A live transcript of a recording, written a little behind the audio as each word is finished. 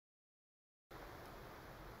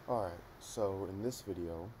Alright, so in this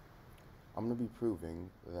video, I'm going to be proving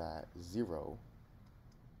that 0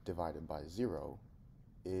 divided by 0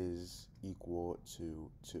 is equal to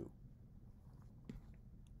 2.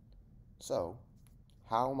 So,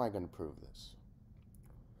 how am I going to prove this?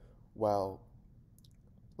 Well,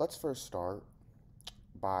 let's first start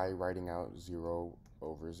by writing out 0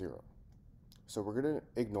 over 0. So we're going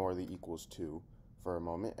to ignore the equals 2 for a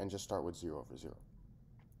moment and just start with 0 over 0.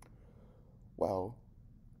 Well,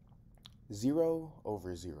 0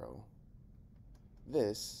 over 0,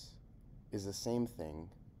 this is the same thing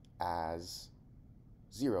as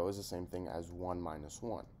 0 is the same thing as 1 minus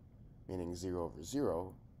 1, meaning 0 over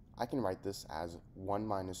 0, I can write this as 1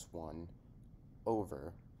 minus 1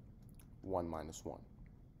 over 1 minus 1,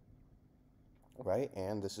 right?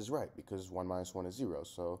 And this is right because 1 minus 1 is 0,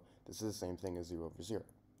 so this is the same thing as 0 over 0.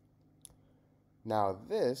 Now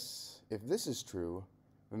this, if this is true,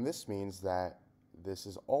 then this means that this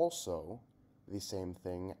is also the same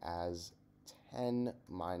thing as 10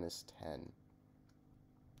 minus 10.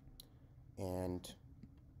 And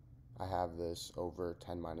I have this over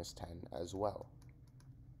 10 minus 10 as well.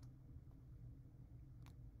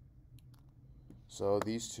 So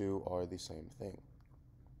these two are the same thing.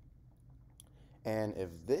 And if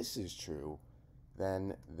this is true,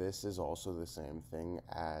 then this is also the same thing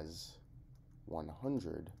as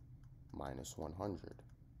 100 minus 100.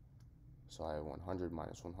 So I have 100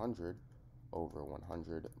 minus 100 over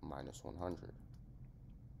 100 minus 100.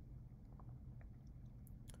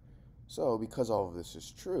 So because all of this is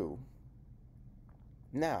true,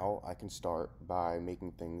 now I can start by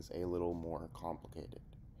making things a little more complicated.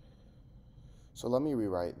 So let me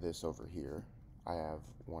rewrite this over here. I have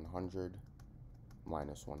 100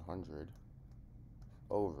 minus 100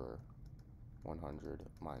 over 100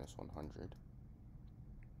 minus 100.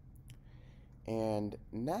 And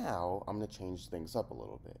now I'm going to change things up a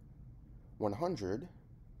little bit. 100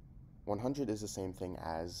 is the same thing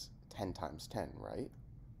as 10 times 10, right?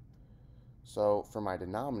 So for my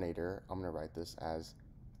denominator, I'm going to write this as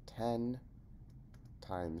 10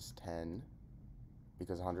 times 10,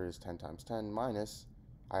 because 100 is 10 times 10, minus,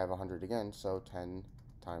 I have 100 again, so 10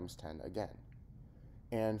 times 10 again.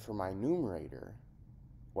 And for my numerator,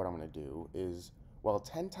 what I'm going to do is, well,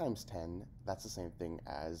 10 times 10, that's the same thing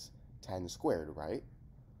as 10 squared, right?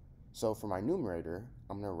 So for my numerator,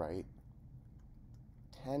 I'm going to write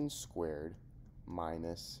 10 squared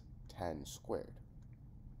minus 10 squared.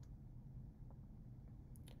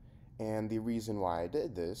 And the reason why I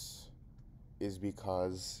did this is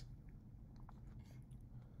because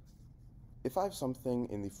if I have something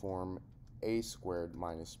in the form a squared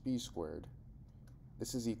minus b squared,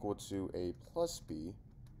 this is equal to a plus b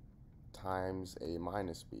times a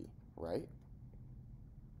minus b, right?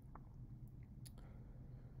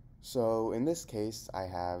 So in this case, I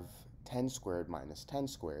have 10 squared minus 10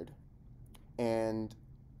 squared, and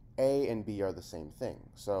a and b are the same thing.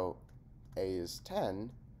 So a is 10,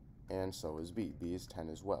 and so is b. b is 10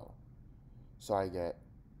 as well. So I get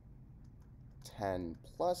 10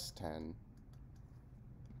 plus 10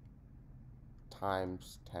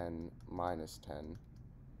 times 10 minus 10,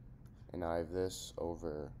 and I have this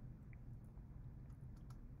over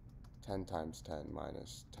 10 times 10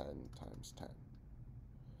 minus 10 times 10.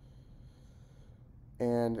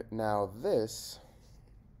 And now this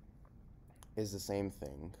is the same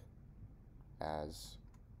thing as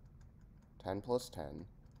 10 plus 10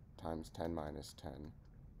 times 10 minus 10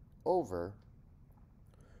 over,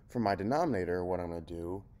 for my denominator, what I'm going to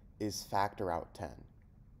do is factor out 10.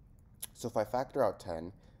 So if I factor out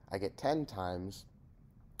 10, I get 10 times,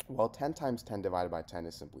 well, 10 times 10 divided by 10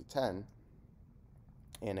 is simply 10.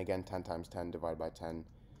 And again, 10 times 10 divided by 10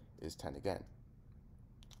 is 10 again.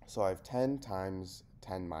 So I have 10 times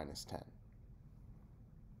 10 minus 10.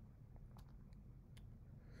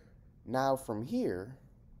 Now from here,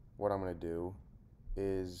 what I'm going to do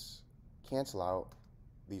is cancel out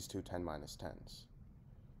these two 10 minus 10s.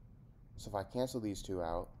 So if I cancel these two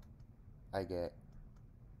out, I get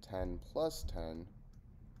 10 plus 10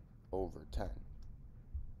 over 10.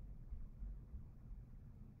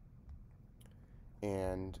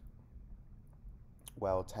 And,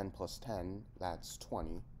 well, 10 plus 10, that's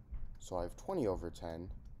 20. So I have 20 over 10,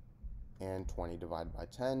 and 20 divided by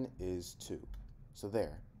 10 is 2. So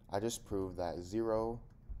there, I just proved that 0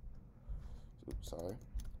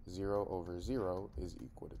 over 0 is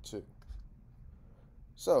equal to 2.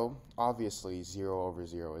 So, obviously, 0 over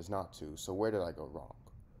 0 is not 2, so where did I go wrong?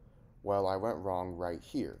 Well, I went wrong right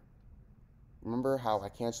here. Remember how I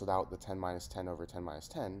canceled out the 10 minus 10 over 10 minus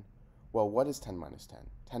 10? Well, what is 10 minus 10?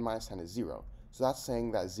 10 minus 10 is 0. So that's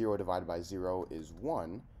saying that 0 divided by 0 is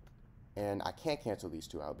 1. And I can't cancel these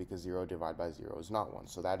two out because 0 divided by 0 is not 1.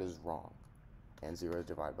 So that is wrong. And 0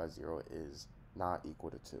 divided by 0 is not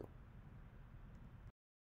equal to 2.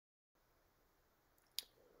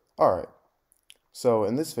 Alright, so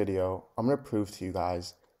in this video, I'm going to prove to you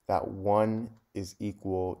guys that 1 is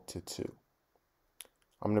equal to 2.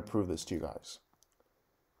 I'm going to prove this to you guys.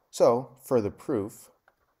 So, for the proof,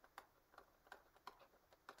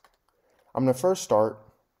 I'm going to first start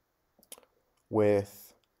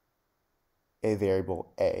with a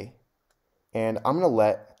variable a, and I'm going to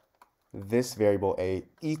let this variable a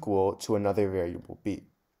equal to another variable b.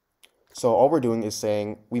 So all we're doing is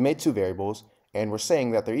saying we made two variables, and we're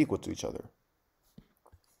saying that they're equal to each other.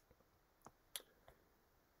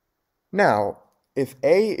 Now, if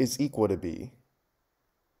a is equal to b,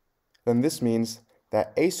 then this means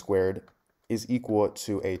that a squared is equal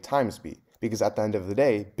to a times b, because at the end of the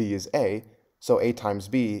day, b is a, so a times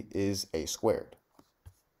b is a squared.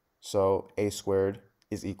 So a squared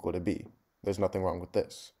is equal to b. There's nothing wrong with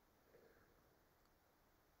this.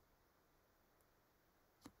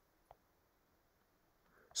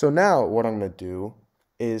 So now what I'm going to do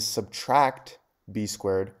is subtract b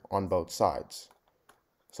squared on both sides.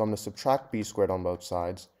 So I'm going to subtract b squared on both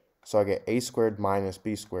sides. So I get a squared minus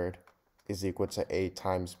b squared is equal to a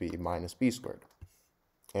times b minus b squared.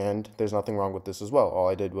 And there's nothing wrong with this as well. All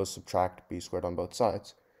I did was subtract b squared on both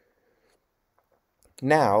sides.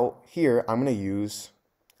 Now, here I'm going to use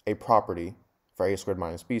a property for a squared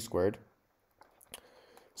minus b squared.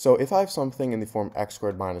 So if I have something in the form x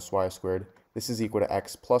squared minus y squared, this is equal to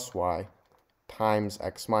x plus y times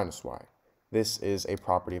x minus y. This is a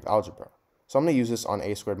property of algebra. So I'm going to use this on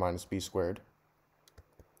a squared minus b squared.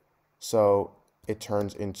 So it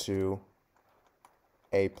turns into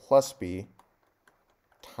a plus b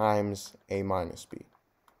times a minus b.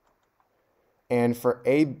 And for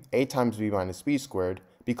a times b minus b squared,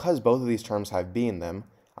 because both of these terms have b in them,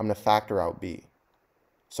 I'm going to factor out b.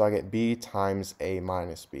 So I get b times a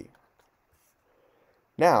minus b.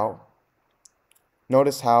 Now,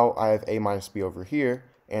 notice how I have a minus b over here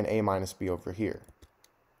and a minus b over here.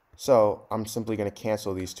 So I'm simply going to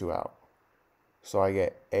cancel these two out. So I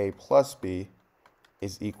get a plus b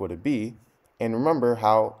is equal to b. And remember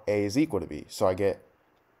how a is equal to b. So I get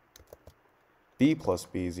b plus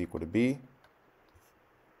b is equal to b.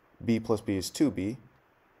 B plus b is 2b.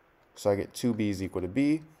 So I get 2b is equal to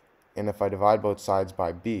b. And if I divide both sides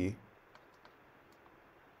by b,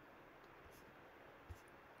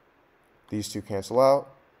 these two cancel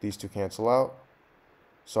out, these two cancel out.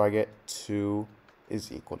 So I get 2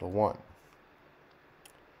 is equal to 1.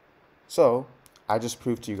 So I just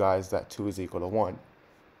proved to you guys that 2 is equal to 1.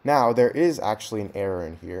 Now, there is actually an error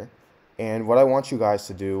in here. And what I want you guys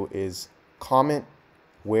to do is comment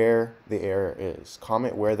where the error is.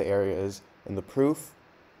 Comment where the error is in the proof.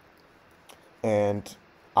 And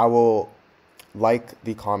I will like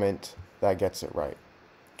the comment that gets it right.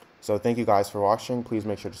 So thank you guys for watching. Please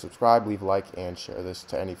make sure to subscribe, leave a like, and share this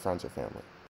to any friends or family.